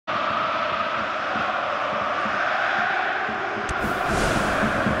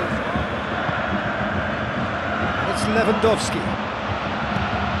Lewandowski.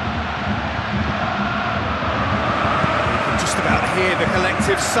 You can just about hear the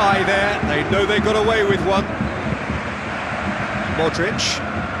collective sigh there. They know they got away with one. Modric.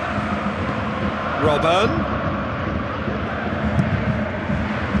 Robben.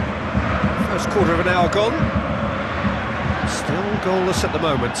 First quarter of an hour gone. Still goalless at the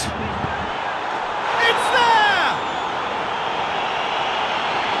moment. It's there!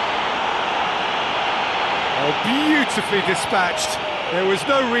 Oh, beautifully dispatched. There was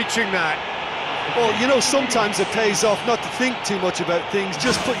no reaching that. Well, you know, sometimes it pays off not to think too much about things,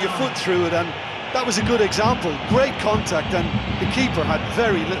 just put your foot through it, and that was a good example. Great contact, and the keeper had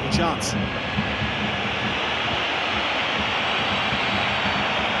very little chance.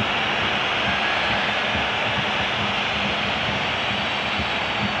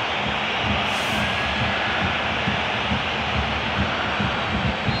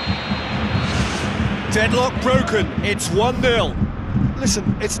 Deadlock broken, it's 1-0.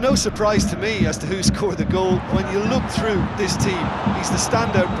 Listen, it's no surprise to me as to who scored the goal. When you look through this team, he's the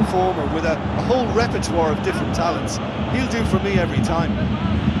standout performer with a whole repertoire of different talents. He'll do for me every time.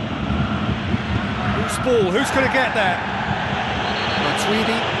 Who's ball? Who's going to get there?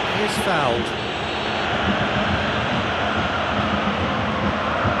 Matuidi is fouled.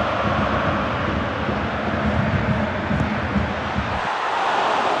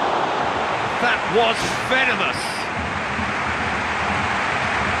 That was venomous.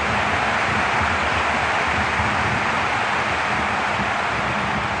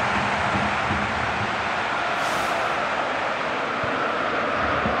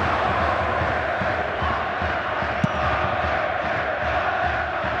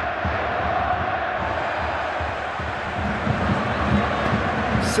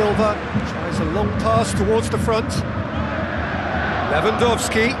 Silva tries a long pass towards the front.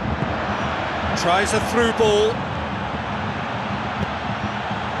 Lewandowski tries a through ball.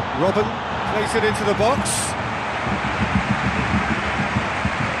 Robben plays it into the box.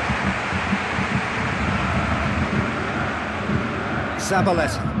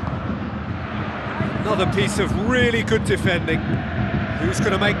 Zabaleta. Another piece of really good defending. Who's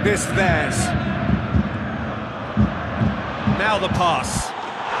going to make this theirs? Now the pass.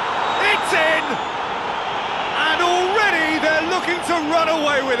 It's in! And already they're looking to run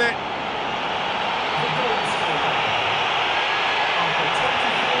away with it.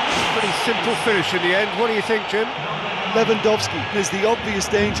 Pretty simple finish in the end. What do you think, Jim? Lewandowski is the obvious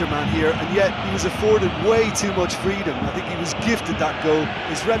danger man here, and yet he was afforded way too much freedom. I think he was gifted that goal.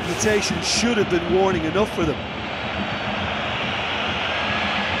 His reputation should have been warning enough for them.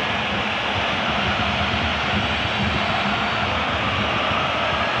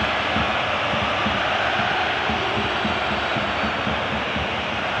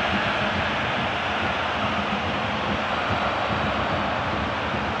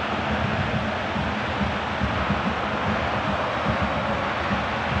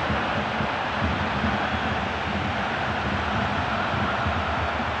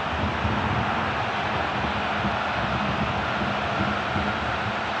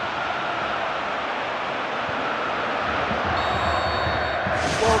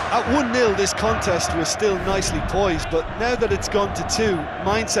 At 1-0, this contest was still nicely poised, but now that it's gone to 2,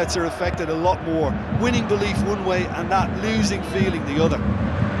 mindsets are affected a lot more. Winning belief one way and that losing feeling the other.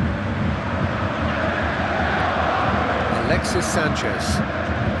 Alexis Sanchez.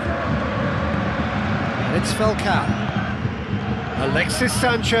 And it's Falcao. Alexis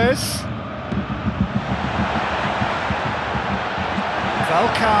Sanchez.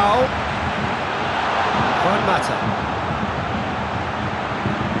 Falcao. Juan Mata.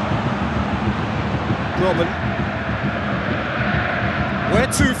 Robben. Where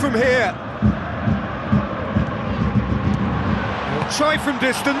to from here? He'll try from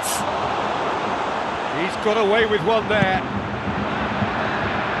distance. He's got away with one there.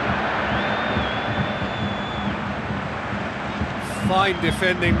 Fine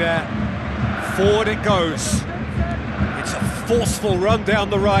defending there. Forward it goes. It's a forceful run down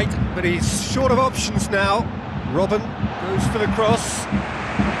the right, but he's short of options now. Robben goes for the cross.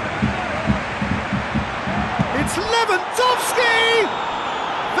 It's Lewandowski!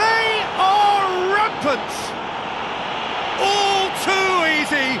 They are rampant! All too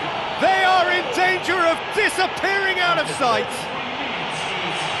easy! They are in danger of disappearing out of sight!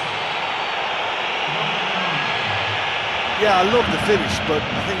 Yeah, I love the finish, but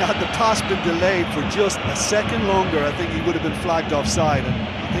I think had the pass been delayed for just a second longer, I think he would have been flagged offside, and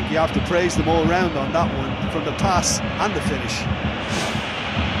I think you have to praise them all round on that one, from the pass and the finish.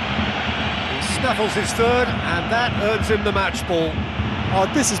 Snaffles his third, and that earns him the match ball. Oh,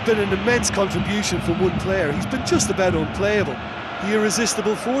 this has been an immense contribution from one player. He's been just about unplayable. The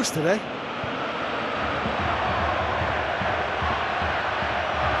irresistible force today.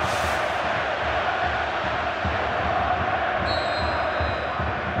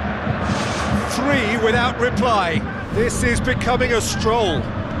 Three without reply. This is becoming a stroll.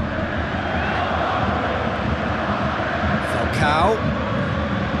 Falcao.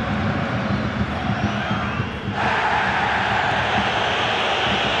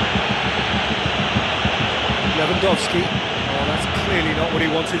 Lewandowski. Oh, that's clearly not what he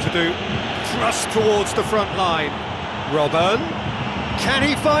wanted to do. Thrust towards the front line. Robben. Can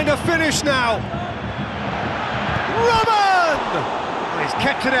he find a finish now? Robben! He's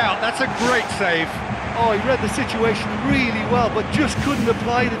kept it out. That's a great save. Oh, he read the situation really well, but just couldn't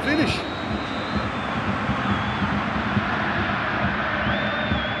apply the finish.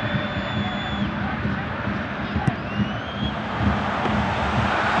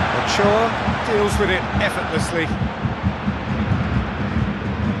 Shaw deals with it effortlessly.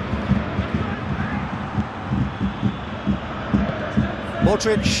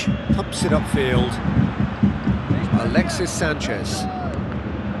 Modric pumps it upfield. Alexis Sanchez.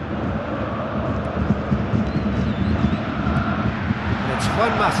 And it's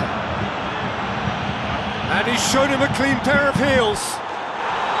Juan Mata. And he's shown him a clean pair of heels.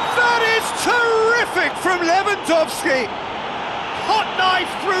 That is terrific from Lewandowski! Hot knife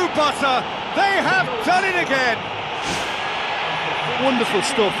through butter, they have done it again! Wonderful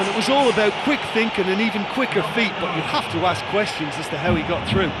stuff, and it was all about quick thinking and even quicker feet, but you have to ask questions as to how he got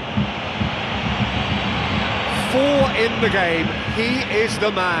through. 4 in the game, he is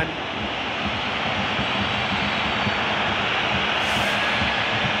the man.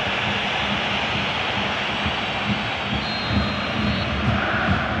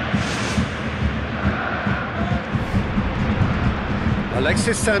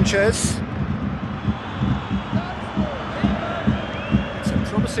 Alexis Sanchez. It's a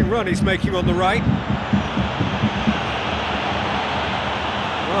promising run he's making on the right.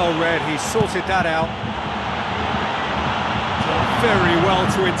 Well read, he sorted that out. Done very well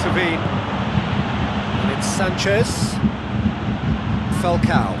to intervene. And it's Sanchez.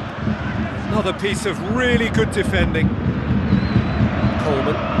 Falcao. Another piece of really good defending.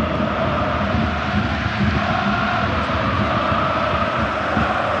 Coleman.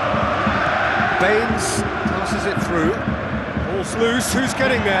 Baines passes it through. Ball's loose, who's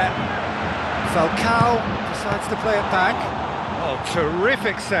getting there? Falcao decides to play it back. Oh,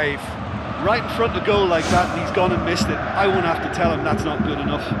 terrific save. Right in front of goal like that, and he's gone and missed it. I won't have to tell him that's not good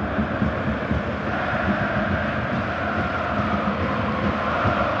enough.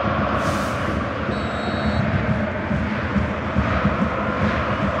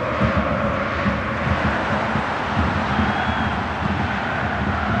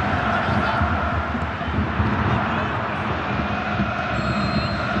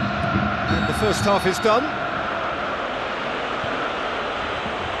 The first half is done.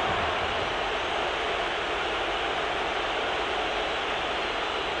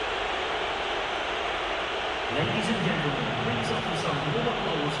 Ladies and gentlemen, please offer some warm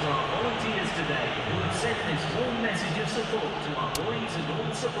applause for our volunteers today who have sent this warm message of support to our boys and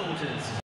all supporters.